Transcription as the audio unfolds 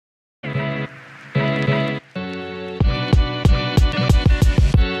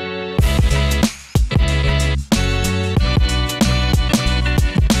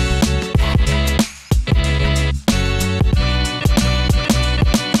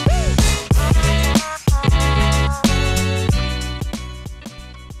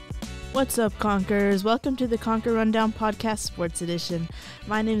What's up, Conquerors? Welcome to the Conqueror Rundown Podcast Sports Edition.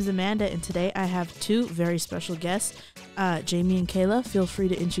 My name is Amanda, and today I have two very special guests, Jamie and Kayla. Feel free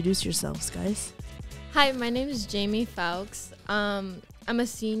to introduce yourselves, guys. Hi, my name is Jamie Fowkes. I'm a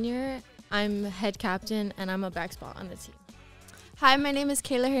senior, I'm head captain, and I'm a back spot on the team. Hi, my name is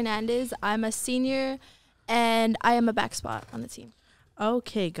Kayla Hernandez. I'm a senior, and I am a back spot on the team.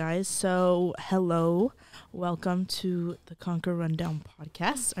 Okay, guys, so hello. Welcome to the Conqueror Rundown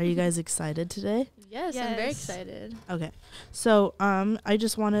Podcast. Are you guys excited today? Yes, I'm very excited. Okay, so I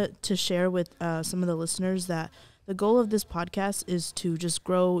just wanted to share with some of the listeners that the goal of this podcast is to just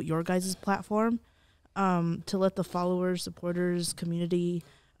grow your guys' platform, to let the followers, supporters, community,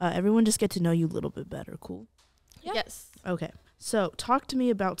 everyone just get to know you a little bit better. Cool? Yeah. Yes. Okay, so talk to me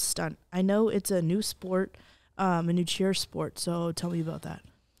about Stunt. I know it's a new sport, a new cheer sport, so tell me about that.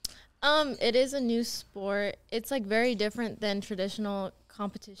 It is a new sport. It's like very different than traditional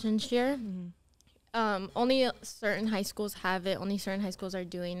competition cheer. Mm-hmm. Only certain high schools have it. Only certain high schools are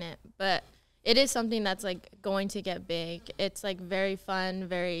doing it. But it is something that's like going to get big. It's like very fun.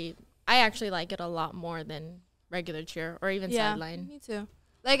 I actually like it a lot more than regular cheer or even sideline. Me too.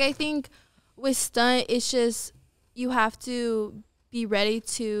 Like I think with Stunt, it's just you have to be ready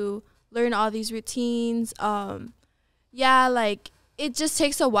to learn all these routines. Like. It just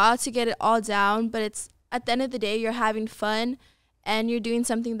takes a while to get it all down, but it's at the end of the day, you're having fun and you're doing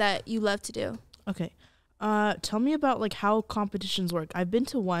something that you love to do. Okay. Tell me about like how competitions work. I've been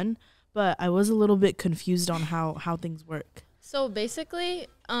to one, but I was a little bit confused on how things work. So basically,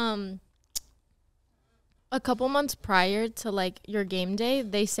 a couple months prior to like your game day,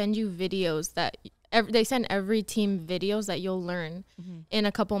 they send you videos that they send every team videos that you'll learn in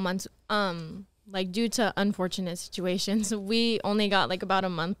a couple months. Like due to unfortunate situations, we only got like about a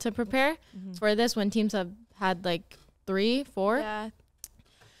month to prepare for this when teams have had like 3, 4. Yeah.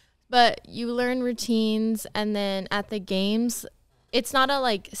 But you learn routines, and then at the games, it's not a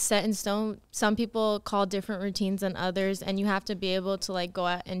like set in stone. Some people call different routines than others, and you have to be able to like go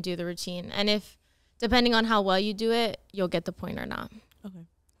out and do the routine. And if depending on how well you do it, you'll get the point or not. Okay.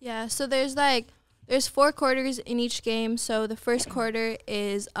 Yeah. So there's 4 quarters in each game. So the first quarter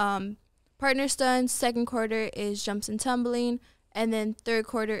is partner stunts, second quarter is jumps and tumbling, and then third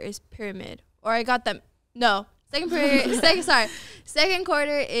quarter is pyramid. Or I got them. No, second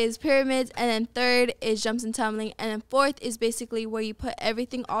quarter is pyramids, and then third is jumps and tumbling, and then fourth is basically where you put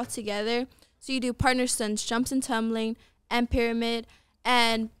everything all together. So you do partner stunts, jumps and tumbling, and pyramid,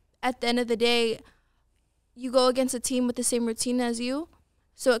 and at the end of the day, you go against a team with the same routine as you.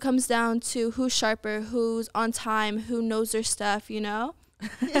 So it comes down to who's sharper, who's on time, who knows their stuff, you know?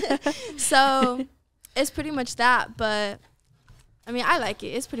 So it's pretty much that, but I mean I like it.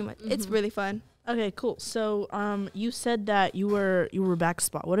 It's pretty much it's really fun. Okay, cool. So you said that you were back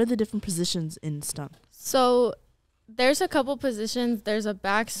spot. What are the different positions in Stunt? So there's a couple positions. There's a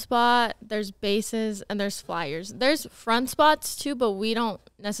back spot, there's bases, and there's flyers. There's front spots too, but we don't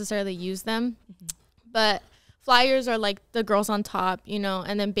necessarily use them. But flyers are like the girls on top, you know,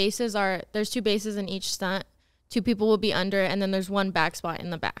 and then bases there's 2 bases in each stunt. 2 people will be under, and then there's 1 back spot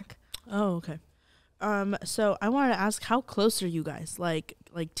in the back. Oh, okay. So I wanted to ask, how close are you guys? Like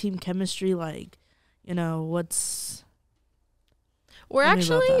team chemistry, like, you know, We're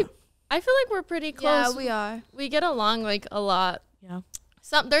actually, I feel like we're pretty close. Yeah, we are. We get along, like, a lot. Yeah.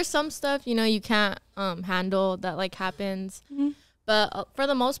 There's some stuff, you know, you can't handle that, like, happens. Mm-hmm. But for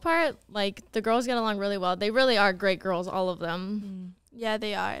the most part, like, the girls get along really well. They really are great girls, all of them. Yeah,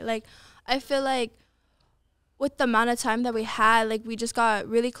 they are. Like, I feel like with the amount of time that we had, like we just got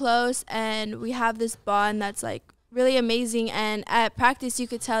really close, and we have this bond that's like really amazing. And at practice, you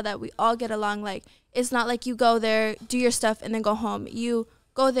could tell that we all get along. Like it's not like you go there, do your stuff, and then go home. You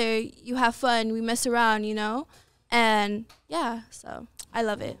go there, you have fun, we mess around, you know. And yeah, so I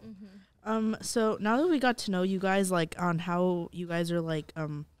love it. So now that we got to know you guys, like on how you guys are like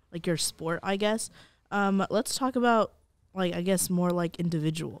your sport, I guess. Let's talk about like I guess more like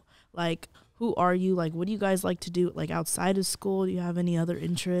individual, like. Who are you? Like, what do you guys like to do, like, outside of school? Do you have any other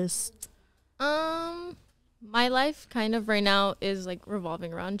interests? My life kind of right now is, like,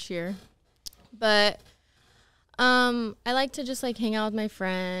 revolving around cheer. But I like to just, like, hang out with my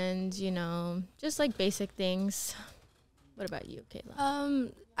friends, you know, just, like, basic things. What about you,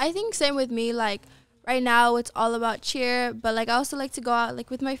 Kayla? I think same with me. Like, right now it's all about cheer. But, like, I also like to go out, like,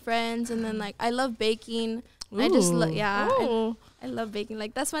 with my friends. And then, like, I love baking. I just I love baking.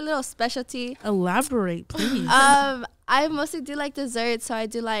 Like that's my little specialty. Elaborate, please. I mostly do like desserts. So I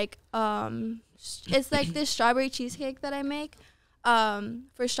do like it's like this strawberry cheesecake that I make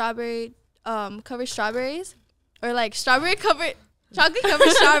for strawberry covered strawberries, or like strawberry covered chocolate covered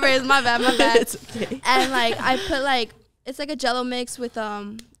strawberries. My bad. It's okay. And like I put like it's like a Jello mix with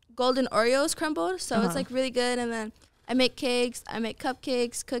golden Oreos crumbled, so it's like really good. And then I make cakes, I make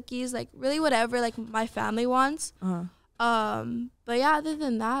cupcakes, cookies, like really whatever like my family wants. But yeah, other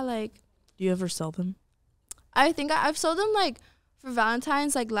than that, like, do you ever sell them? I think I've sold them like for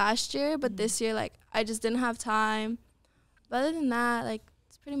Valentine's like last year, but this year like I just didn't have time. But other than that, like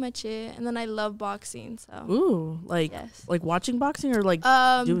it's pretty much it. And then I love boxing, so like yes. like watching boxing or like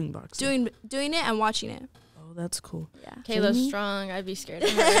doing boxing? Doing it and watching it. Oh, that's cool. Yeah. Kayla's Jamie? strong. I'd be scared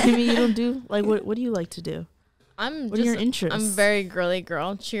of her. Jamie, you don't do like what do you like to do? What are your interests? I'm very girly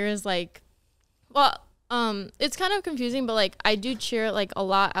girl. Cheer is like, well, it's kind of confusing, but like I do cheer like a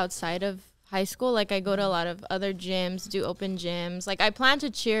lot outside of high school. Like I go to a lot of other gyms, do open gyms. Like I plan to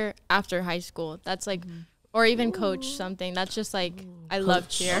cheer after high school. That's like, or even coach something. That's just like, I love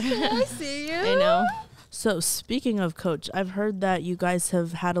cheer. Okay, I see you. I know. So speaking of coach, I've heard that you guys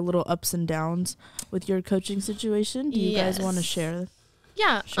have had a little ups and downs with your coaching situation. Do you guys want to share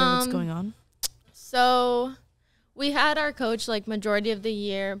what's going on? So we had our coach like majority of the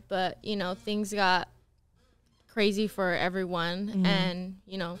year, but you know, things got crazy for everyone, and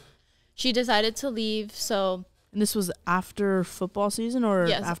you know, she decided to leave. So and this was after football season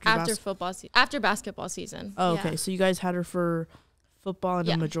or after basketball season. Oh, okay. So you guys had her for football and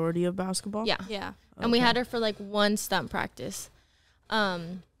a majority of basketball? Yeah. Yeah. And we had her for like one stunt practice. But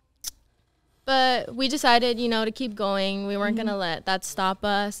we decided, you know, to keep going. We weren't going to let that stop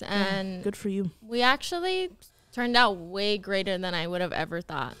us. And good for you. We actually turned out way greater than I would have ever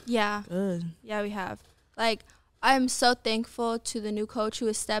thought. Yeah. Good. Yeah, we have. Like, I'm so thankful to the new coach who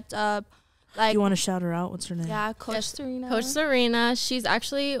has stepped up. Like, you want to shout her out? What's her name? Yeah, Coach Serena. Coach Serena. She's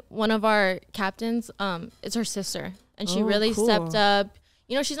actually one of our captains. It's her sister. And she really stepped up.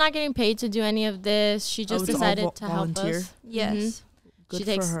 You know, she's not getting paid to do any of this. She just decided to help us. Yes. Good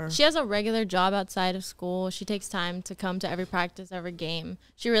for her. She has a regular job outside of school. She takes time to come to every practice, every game.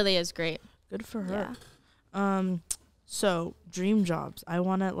 She really is great. Good for her. Yeah. So dream jobs. I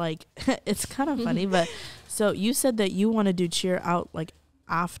want to like, it's kind of funny, but so you said that you want to do cheer out like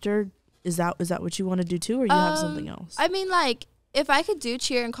after. Is that what you want to do too, or you have something else? I mean, like, if I could do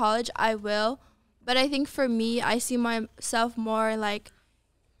cheer in college, I will. But I think for me, I see myself more like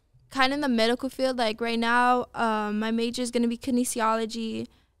kind of in the medical field. Like right now, my major is going to be kinesiology,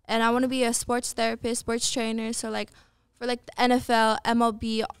 and I want to be a sports therapist, sports trainer. So like for like the NFL,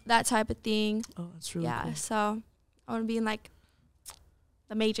 MLB, that type of thing. Oh, that's really cool. So I want to be in like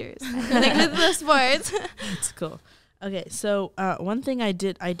the majors, like the sports. That's cool. Okay, so one thing I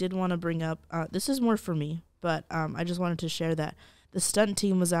did want to bring up. This is more for me, but I just wanted to share that the stunt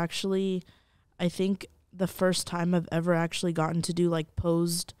team was actually, I think, the first time I've ever actually gotten to do like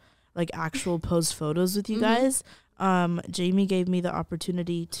actual posed photos with you guys. Jamie gave me the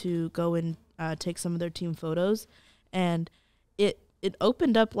opportunity to go and take some of their team photos, and it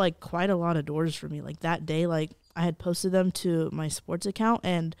opened up like quite a lot of doors for me. Like that day, like I had posted them to my sports account,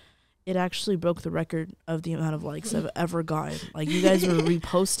 and it actually broke the record of the amount of likes I've ever gotten. Like you guys were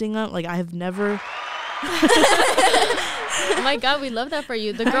reposting them. Like I have never. Oh my God, we love that for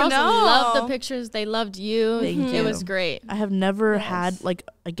you. The girls loved the pictures. They loved you. Thank you. It was great. I have never had like,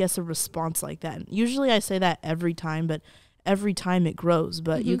 I guess, a response like that. And usually I say that every time, but every time it grows.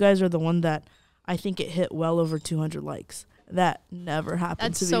 But you guys are the one that I think it hit well over 200 likes. That never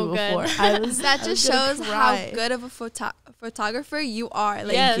happened to me before. That just shows how good of a photographer you are.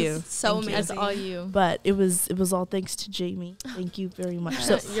 Like, Thank you. So amazing. That's all you. But it was all thanks to Jamie. Thank you very much.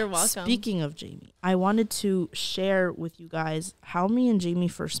 So you're welcome. Speaking of Jamie, I wanted to share with you guys how me and Jamie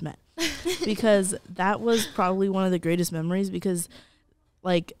first met, because that was probably one of the greatest memories, because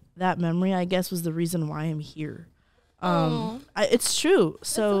like that memory, I guess, was the reason why I'm here. It's true.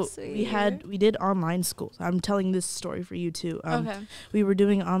 So we did online school. I'm telling this story for you too. We were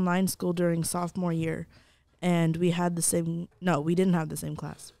doing online school during sophomore year, and we had we didn't have the same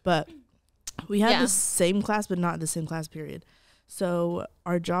class, but we had the same class, but not the same class period. So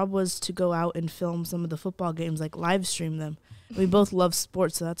our job was to go out and film some of the football games, like live stream them. We both love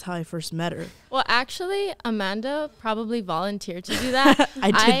sports, so that's how I first met her. Well, actually, Amanda probably volunteered to do that.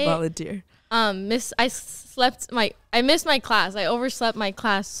 I did volunteer. I missed my class. I overslept my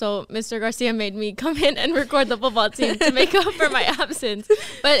class, so Mr. Garcia made me come in and record the football team to make up for my absence.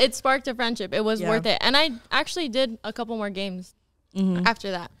 But it sparked a friendship. It was worth it. And I actually did a couple more games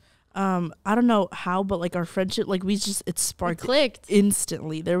after that. I don't know how, but like our friendship, like it sparked, clicked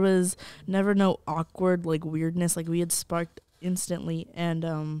instantly. There was never no awkward like weirdness. Like we had sparked instantly, and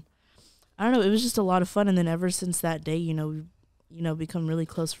I don't know. It was just a lot of fun. And then ever since that day, we've become really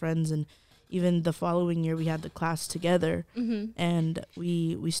close friends, and even the following year we had the class together, and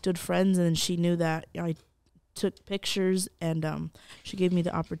we stood friends, and she knew that I took pictures, and she gave me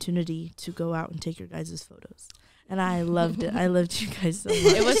the opportunity to go out and take your guys' photos. And I loved it. I loved you guys so much.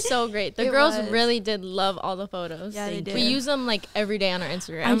 It was so great. The girls really did love all the photos. Yeah, they did. We use them like every day on our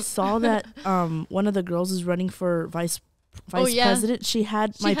Instagram. I saw that one of the girls is running for vice president. She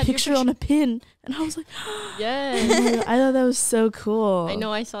had my picture on a pin, and I was like, yes. I thought that was so cool. I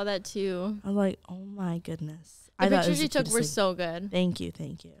know, I saw that too. I was like, oh my goodness. The pictures you took were so good. Thank you.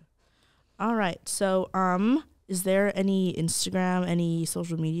 All right. So, is there any Instagram, any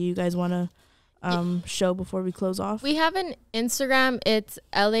social media you guys want to show before we close off? We have an Instagram. It's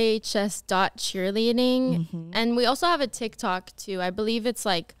LHS.cheerleading. And we also have a TikTok too. I believe it's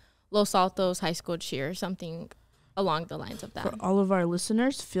like Los Altos High School Cheer, something along the lines of that. For all of our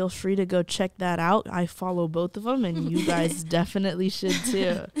listeners, feel free to go check that out. I follow both of them, and you guys definitely should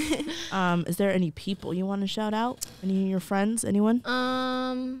too. Is there any people you want to shout out? Any of your friends? Anyone?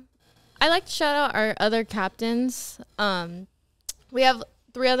 I like to shout out our other captains. We have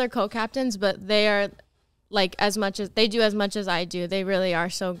 3 other co-captains, but they are like they do as much as I do. They really are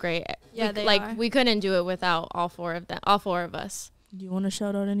so great. Yeah, they are. We couldn't do it without all 4 of us. Do you want to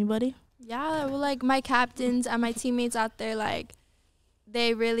shout out anybody? Yeah, well, like my captains and my teammates out there, like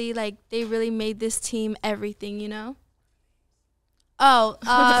they really made this team everything, you know. Oh,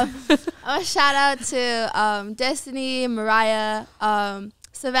 a shout out to Destiny, Mariah,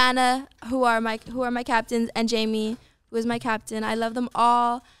 Savannah, who are my captains, and Jamie, who is my captain. I love them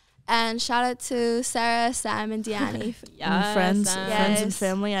all. And shout out to Sarah, Sam, and Deanne. And friends and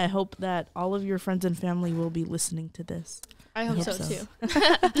family. I hope that all of your friends and family will be listening to this. I hope so too.